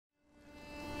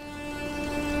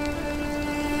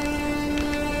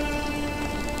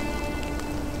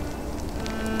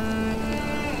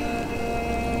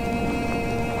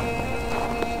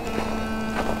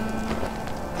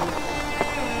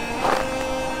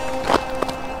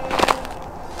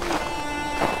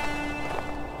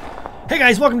Hey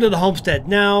guys, welcome to the Homestead.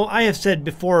 Now, I have said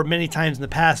before many times in the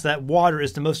past that water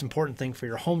is the most important thing for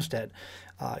your homestead.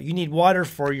 You need water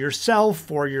for yourself,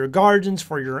 for your gardens,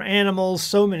 for your animals,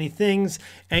 so many things,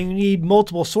 and you need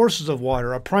multiple sources of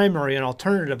water, a primary, an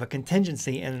alternative, a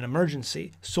contingency, and an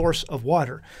emergency source of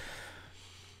water.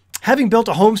 Having built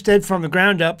a homestead from the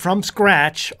ground up, from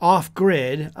scratch,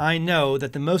 off-grid, I know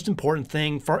that the most important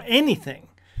thing for anything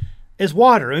is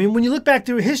water. I mean, when you look back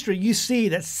through history, you see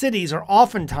that cities are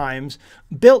oftentimes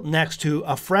built next to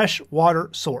a fresh water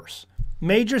source.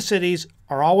 Major cities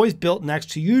are always built next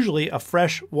to usually a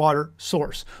fresh water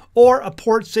source, or a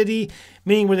port city,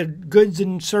 meaning where the goods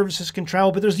and services can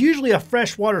travel, but there's usually a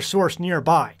fresh water source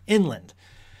nearby, inland,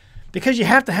 because you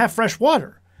have to have fresh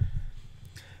water.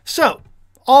 So,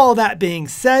 all that being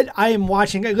said, I am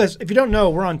watching, because if you don't know,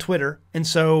 we're on Twitter. And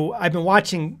so I've been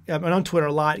watching, I'm on Twitter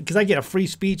a lot because I get a free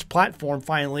speech platform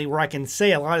finally where I can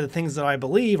say a lot of the things that I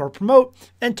believe or promote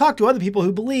and talk to other people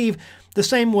who believe the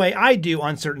same way I do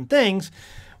on certain things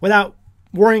without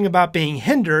worrying about being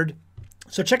hindered.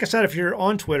 So check us out if you're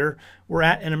on Twitter. We're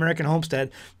at An American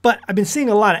Homestead. But I've been seeing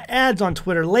a lot of ads on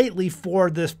Twitter lately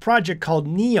for this project called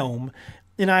NEOM.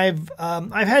 And I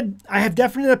have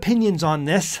definite opinions on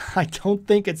this. I don't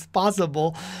think it's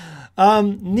possible.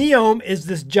 NEOM is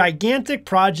this gigantic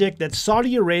project that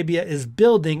Saudi Arabia is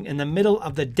building in the middle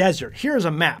of the desert. Here's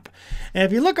a map. And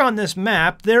if you look on this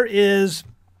map, it's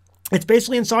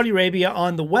basically in Saudi Arabia,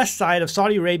 on the west side of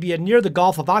Saudi Arabia, near the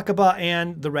Gulf of Aqaba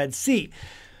and the Red Sea.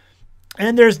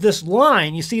 And there's this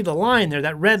line, you see the line there,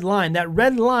 that red line. That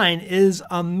red line is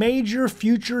a major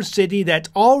future city that's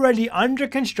already under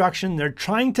construction. They're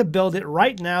trying to build it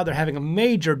right now. They're having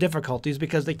major difficulties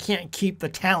because they can't keep the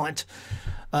talent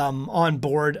on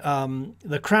board.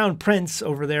 The Crown Prince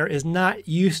over there is not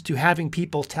used to having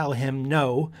people tell him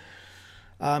no.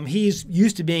 He's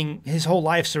used to being his whole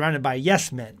life surrounded by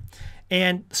yes men.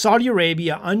 And Saudi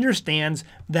Arabia understands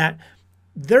that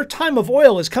their time of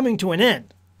oil is coming to an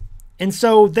end. And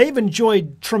so they've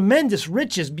enjoyed tremendous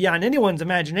riches beyond anyone's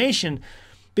imagination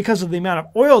because of the amount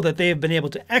of oil that they have been able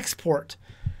to export.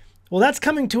 Well, that's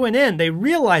coming to an end. They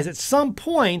realize at some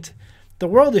point the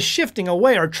world is shifting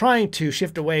away or trying to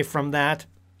shift away from that.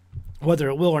 Whether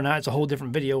it will or not, it's a whole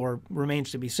different video or remains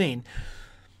to be seen.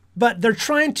 But they're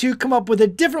trying to come up with a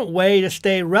different way to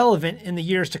stay relevant in the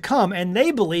years to come. And they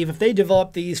believe if they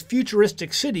develop these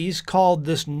futuristic cities called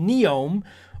this NEOM,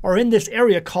 or in this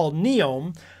area called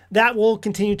NEOM, that will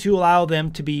continue to allow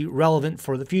them to be relevant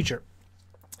for the future.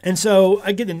 And so,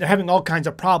 again, they're having all kinds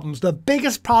of problems. The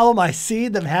biggest problem I see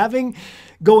them having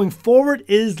going forward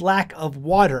is lack of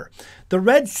water. The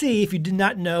Red Sea, if you did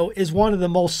not know, is one of the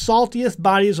most saltiest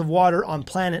bodies of water on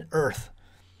planet Earth.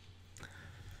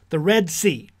 The Red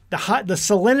Sea. The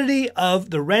salinity of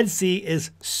the Red Sea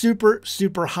is super,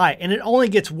 super high, and it only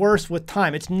gets worse with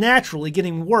time. It's naturally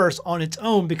getting worse on its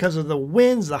own because of the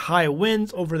winds, the high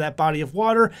winds over that body of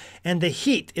water, and the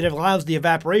heat. It allows the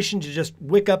evaporation to just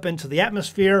wick up into the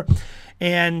atmosphere,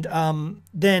 and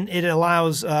then it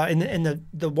allows, and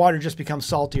the water just becomes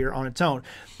saltier on its own.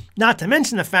 Not to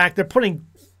mention the fact they're putting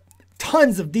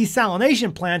tons of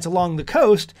desalination plants along the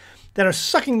coast that are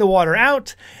sucking the water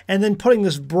out and then putting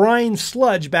this brine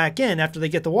sludge back in after they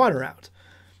get the water out,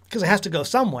 because it has to go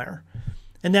somewhere.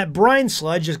 And that brine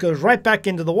sludge just goes right back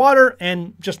into the water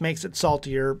and just makes it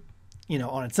saltier,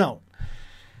 on its own.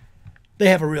 They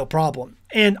have a real problem.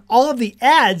 And all of the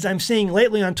ads I'm seeing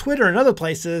lately on Twitter and other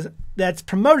places that's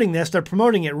promoting this, they're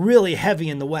promoting it really heavy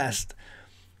in the West.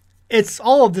 It's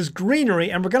all of this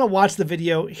greenery, and we're going to watch the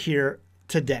video here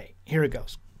today. Here it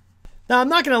goes. Now, I'm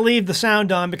not going to leave the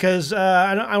sound on because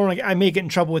I may get in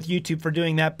trouble with YouTube for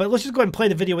doing that, but let's just go ahead and play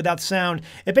the video without sound.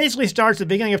 It basically starts at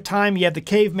the beginning of time. You have the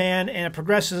caveman, and it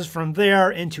progresses from there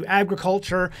into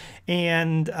agriculture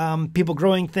and people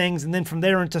growing things, and then from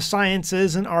there into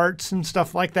sciences and arts and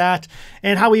stuff like that,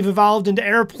 and how we've evolved into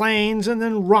airplanes and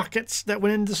then rockets that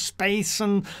went into space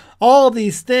and all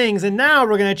these things. And now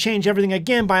we're going to change everything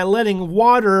again by letting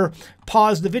water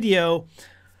pause the video.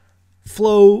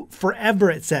 Flow forever,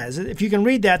 it says. If you can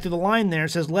read that through the line there, it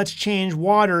says, let's change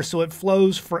water so it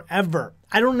flows forever.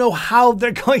 I don't know how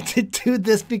they're going to do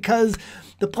this because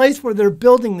the place where they're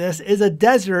building this is a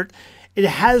desert. It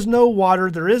has no water.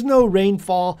 There is no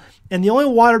rainfall. And the only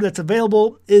water that's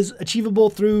available is achievable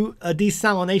through a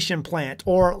desalination plant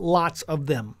or lots of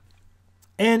them.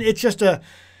 And it's just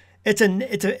it's an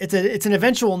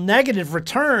eventual negative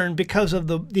return because of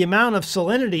the amount of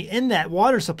salinity in that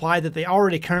water supply that they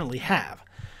already currently have.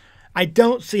 I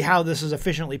don't see how this is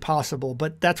efficiently possible,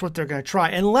 but that's what they're going to try,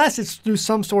 unless it's through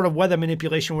some sort of weather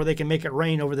manipulation where they can make it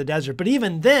rain over the desert. But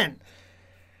even then,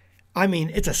 I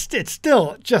mean, it's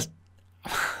still just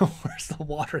where's the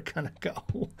water gonna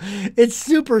go? It's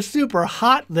super, super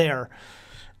hot there.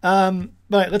 But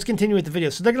let's continue with the video.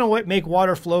 So they're gonna make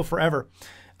water flow forever.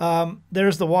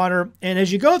 There's the water. And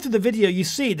as you go through the video, you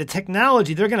see the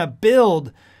technology. They're gonna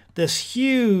build this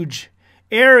huge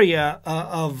area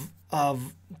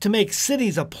to make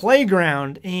cities a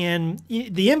playground, and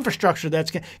the infrastructure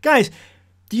that's guys,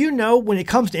 do you know, when it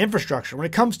comes to infrastructure, when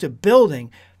it comes to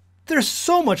building, there's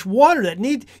so much water that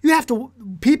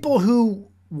people who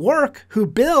work, who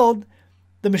build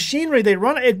the machinery, they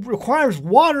run it requires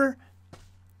water.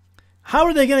 How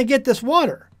are they going to get this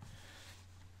water?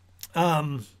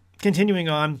 Continuing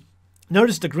on,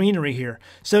 notice the greenery here.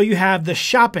 So you have the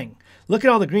shopping. Look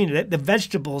at all the greenery, the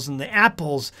vegetables and the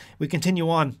apples. We continue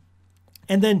on.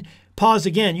 And then pause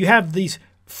again. You have these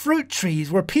fruit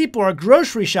trees where people are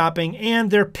grocery shopping and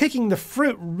they're picking the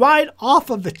fruit right off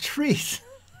of the trees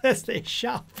as they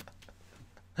shop.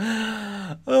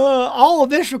 All of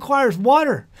this requires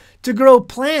water to grow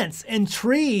plants and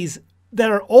trees that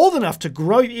are old enough to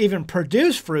grow, even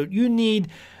produce fruit. You need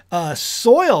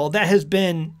soil that has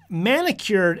been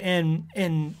manicured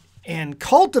and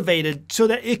cultivated so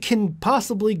that it can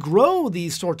possibly grow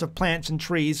these sorts of plants and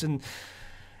trees, and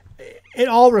it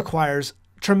all requires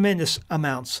tremendous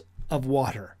amounts of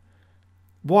water.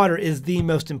 Water is the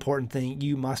most important thing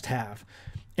you must have.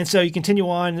 And so you continue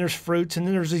on, and there's fruits, and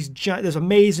then there's these there's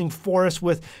amazing forests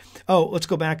with, let's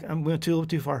go back. I'm going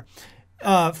too far.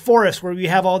 Forests where you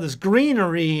have all this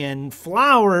greenery and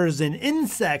flowers and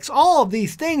insects. All of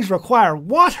these things require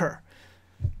water.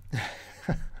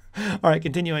 All right,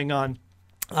 continuing on.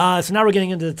 So now we're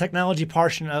getting into the technology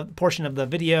portion of the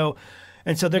video.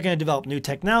 And so they're going to develop new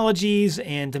technologies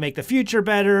and to make the future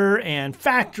better, and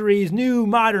factories, new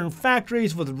modern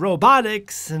factories with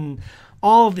robotics, and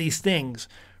all of these things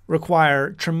require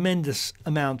tremendous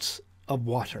amounts of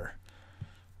water.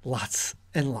 Lots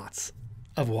and lots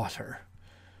of water.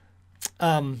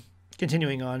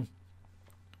 Continuing on.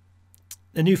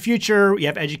 The new future, we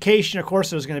have education. Of course,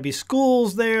 there's going to be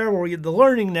schools there where the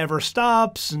learning never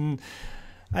stops. And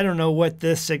I don't know what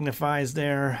this signifies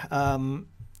there.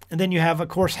 And then you have, of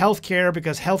course, healthcare,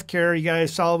 because healthcare, you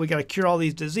guys saw, we got to cure all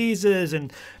these diseases.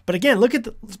 But again,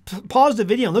 pause the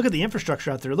video and look at the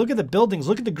infrastructure out there. Look at the buildings.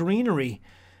 Look at the greenery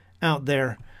out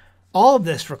there. All of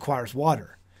this requires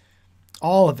water.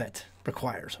 All of it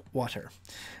requires water.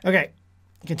 Okay,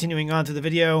 continuing on to the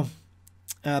video.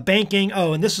 Banking.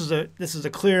 And this is a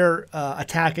clear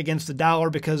attack against the dollar,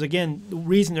 because again, the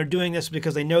reason they're doing this is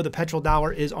because they know the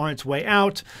petrodollar is on its way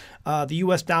out. The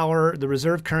U.S. dollar, the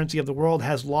reserve currency of the world,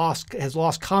 has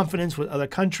lost confidence with other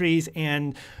countries,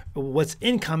 and what's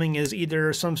incoming is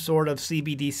either some sort of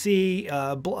CBDC,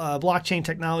 blockchain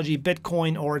technology,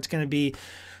 Bitcoin, or it's going to be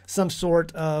some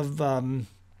sort of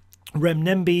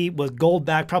renminbi with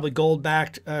gold-backed, probably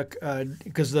gold-backed,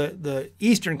 because the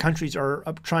Eastern countries are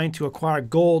trying to acquire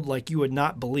gold like you would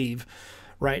not believe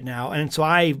right now. And so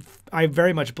I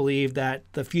very much believe that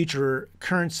the future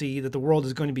currency that the world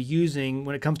is going to be using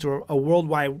when it comes to a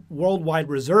worldwide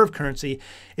reserve currency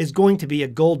is going to be a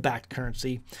gold-backed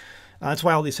currency. That's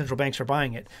why all these central banks are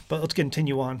buying it. But let's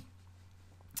continue on.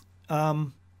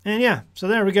 And yeah, so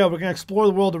there we go. We're going to explore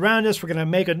the world around us. We're going to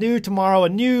make a new tomorrow, a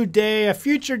new day, a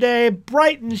future day,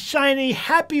 bright and shiny,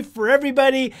 happy for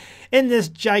everybody in this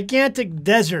gigantic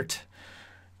desert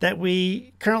that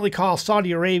we currently call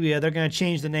Saudi Arabia. They're going to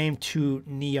change the name to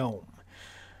NEOM.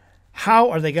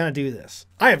 How are they going to do this?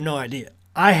 I have no idea.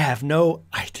 I have no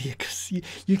idea, because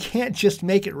you can't just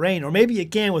make it rain. Or maybe you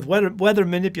can with weather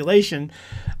manipulation.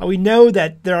 We know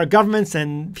that there are governments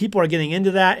and people are getting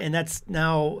into that, and that's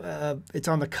now it's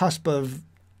on the cusp of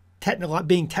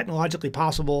being technologically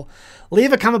possible.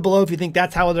 Leave a comment below if you think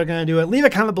that's how they're going to do it. Leave a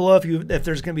comment below if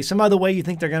there's going to be some other way you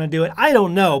think they're going to do it. I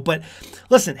don't know. But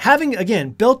listen, having, again,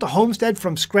 built a homestead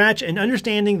from scratch and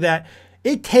understanding that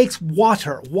it takes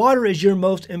water. Water is your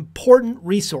most important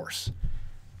resource.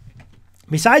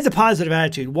 Besides a positive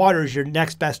attitude, water is your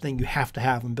next best thing you have to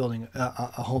have when building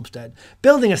a homestead.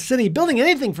 Building a city, building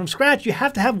anything from scratch, you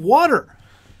have to have water.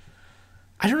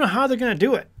 I don't know how they're going to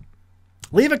do it.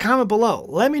 Leave a comment below.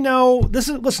 Let me know.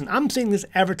 Listen, I'm seeing this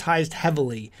advertised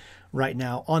heavily right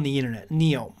now on the internet,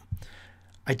 NEOM.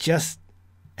 I just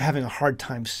having a hard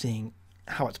time seeing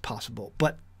how it's possible,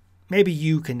 but maybe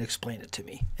you can explain it to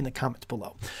me in the comments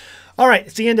below. All right,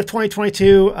 it's the end of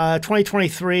 2022.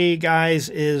 2023, guys,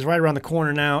 is right around the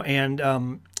corner now, and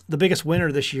the biggest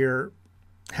winner this year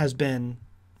has been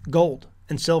gold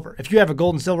and silver. If you have a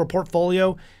gold and silver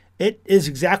portfolio, it is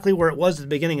exactly where it was at the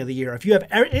beginning of the year.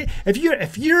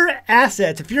 If your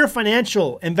assets, if your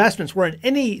financial investments were in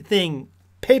anything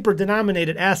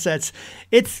paper-denominated assets,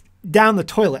 it's down the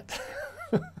toilet.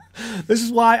 This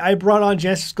is why I brought on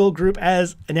Genesis Gold Group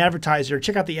as an advertiser.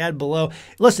 Check out the ad below.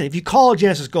 Listen, if you call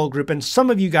Genesis Gold Group, and some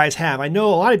of you guys have, I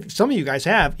know some of you guys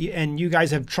have, and you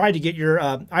guys have tried to get your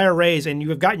IRAs, and you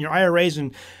have gotten your IRAs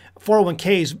and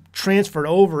 401ks transferred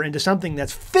over into something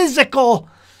that's physical,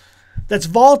 that's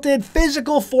vaulted,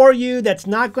 physical for you, that's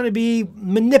not going to be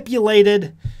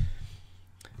manipulated.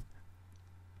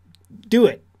 Do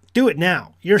it. Do it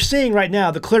now. You're seeing right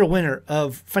now the clear winner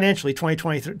of financially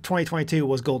 2022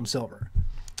 was gold and silver.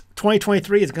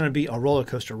 2023 is going to be a roller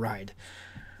coaster ride.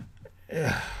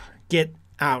 Get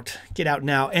out. Get out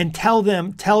now and tell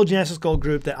Genesis Gold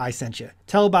Group that I sent you.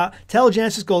 Tell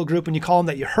Genesis Gold Group when you call them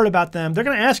that you heard about them. They're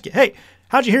going to ask you, hey,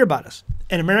 how'd you hear about us?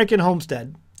 An American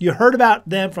Homestead. You heard about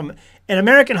them from an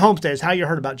American Homestead is how you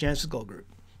heard about Genesis Gold Group.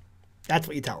 That's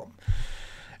what you tell them.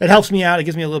 It helps me out. It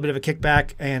gives me a little bit of a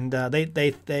kickback, and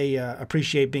they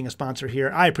appreciate being a sponsor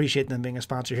here. I appreciate them being a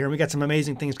sponsor here. We got some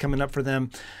amazing things coming up for them.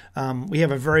 We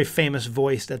have a very famous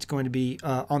voice that's going to be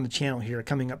on the channel here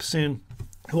coming up soon,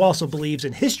 who also believes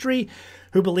in history,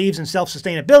 who believes in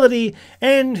self-sustainability,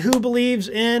 and who believes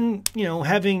in,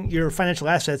 having your financial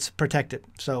assets protected.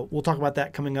 So we'll talk about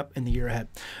that coming up in the year ahead.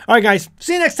 All right, guys.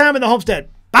 See you next time in the Homestead.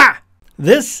 Bye.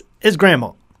 This is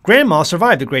Grandma. Grandma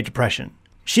survived the Great Depression.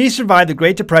 She survived the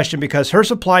Great Depression because her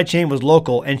supply chain was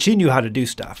local and she knew how to do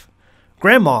stuff.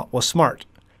 Grandma was smart.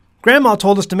 Grandma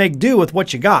told us to make do with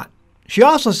what you got. She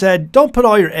also said, don't put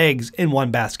all your eggs in one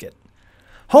basket.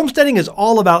 Homesteading is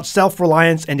all about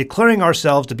self-reliance and declaring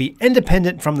ourselves to be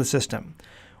independent from the system.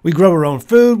 We grow our own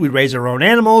food, we raise our own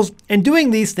animals, and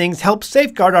doing these things helps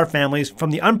safeguard our families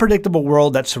from the unpredictable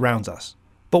world that surrounds us.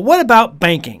 But what about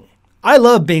banking? I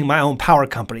love being my own power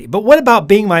company, but what about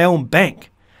being my own bank?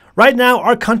 Right now,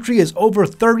 our country is over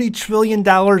 $30 trillion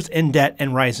in debt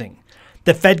and rising.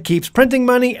 The Fed keeps printing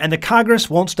money, and the Congress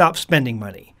won't stop spending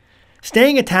money.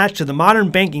 Staying attached to the modern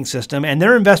banking system and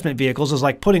their investment vehicles is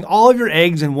like putting all of your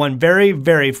eggs in one very,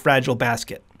 very fragile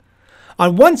basket.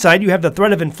 On one side, you have the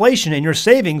threat of inflation and your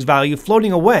savings value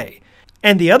floating away,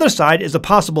 and the other side is a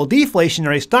possible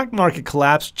deflationary stock market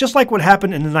collapse, just like what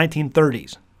happened in the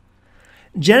 1930s.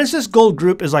 Genesis Gold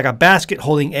Group is like a basket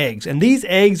holding eggs, and these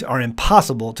eggs are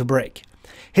impossible to break.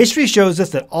 History shows us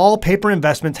that all paper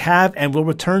investments have and will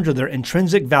return to their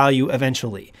intrinsic value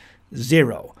eventually.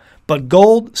 Zero. But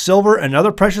gold, silver, and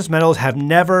other precious metals have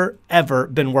never, ever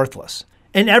been worthless.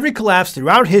 In every collapse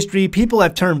throughout history, people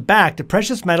have turned back to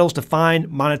precious metals to find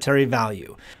monetary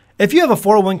value. If you have a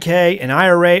 401k, an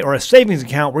IRA, or a savings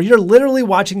account where you're literally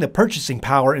watching the purchasing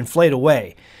power inflate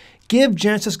away, give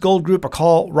Genesis Gold Group a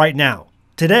call right now.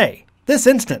 Today, this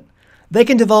instant. They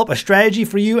can develop a strategy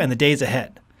for you and the days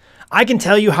ahead. I can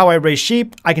tell you how I raise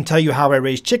sheep, I can tell you how I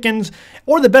raise chickens,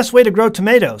 or the best way to grow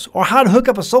tomatoes, or how to hook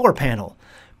up a solar panel.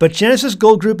 But Genesis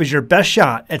Gold Group is your best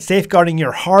shot at safeguarding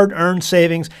your hard-earned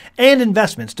savings and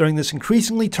investments during this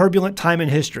increasingly turbulent time in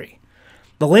history.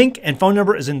 The link and phone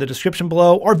number is in the description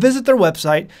below, or visit their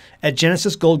website at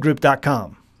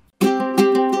genesisgoldgroup.com.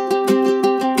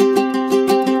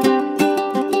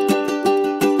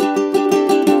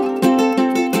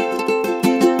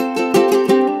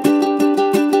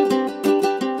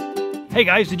 Hey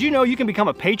guys, did you know you can become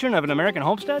a patron of an American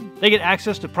Homestead? They get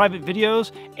access to private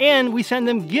videos, and we send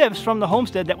them gifts from the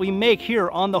Homestead that we make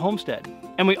here on the Homestead.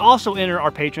 And we also enter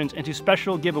our patrons into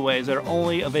special giveaways that are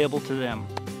only available to them.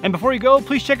 And before you go,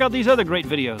 please check out these other great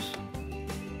videos.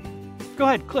 Go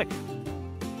ahead, click.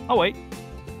 Oh wait.